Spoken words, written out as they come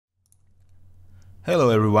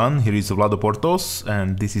Hello everyone, here is Vlado Portos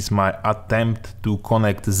and this is my attempt to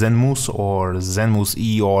connect Zenmuse or Zenmuse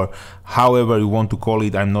E or however you want to call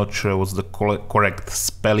it. I'm not sure what's the correct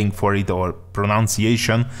spelling for it or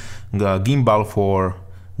pronunciation. Gimbal for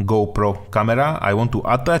GoPro camera. I want to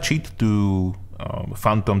attach it to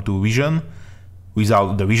Phantom 2 Vision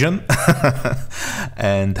without the vision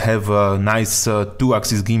and have a nice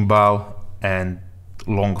 2-axis gimbal and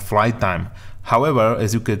long flight time. However,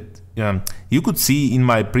 as you could see in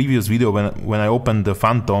my previous video, when I opened the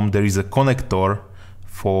Phantom, there is a connector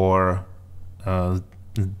for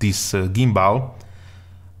this gimbal.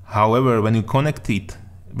 However, when you connect this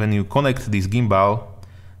gimbal,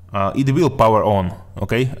 it will power on.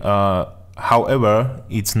 Okay. However,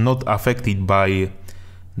 it's not affected by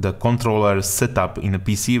the controller setup in the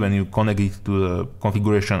PC. When you connect it to the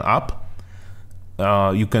configuration app,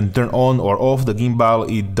 you can turn on or off the gimbal.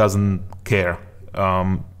 It doesn't care.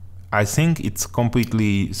 I think it's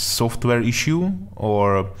completely software issue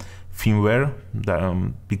or firmware,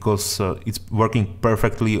 because it's working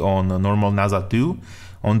perfectly on a normal NASA 2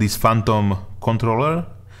 on this Phantom controller.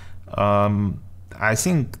 I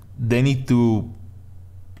think they need to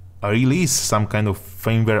release some kind of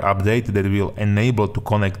firmware update that will enable to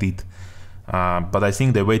connect it, but I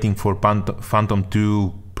think they're waiting for Phantom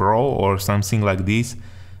 2 Pro or something like this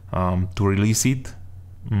to release it.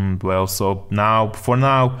 Well, so for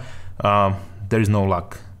now there is no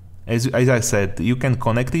luck. As I said, you can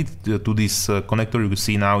connect it to this connector you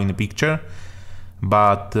see now in the picture,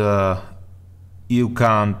 but you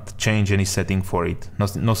can't change any setting for it.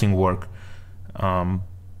 Nothing work.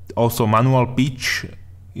 Also, manual pitch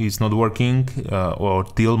is not working, or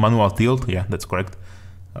manual tilt. Yeah, that's correct.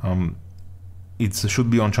 It should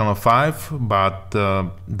be on channel 5, but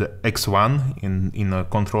the X1 in a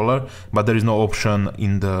controller, but there is no option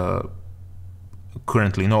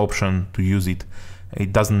currently no option to use it.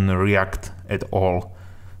 It doesn't react at all.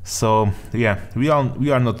 So yeah, we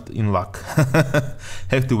are not in luck.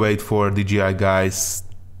 Have to wait for DJI guys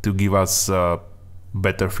to give us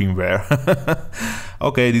better firmware.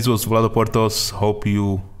 Okay, this was Vlado Portos. Hope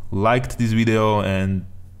you liked this video, and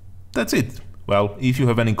that's it. Well, if you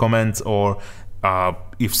have any comments, or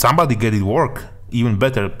if somebody get it work, even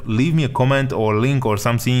better, leave me a comment or link or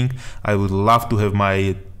something. I would love to have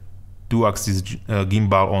my 2-axis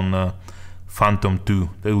gimbal on Phantom 2.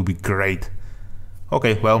 That would be great.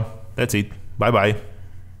 Okay, well, that's it. Bye bye.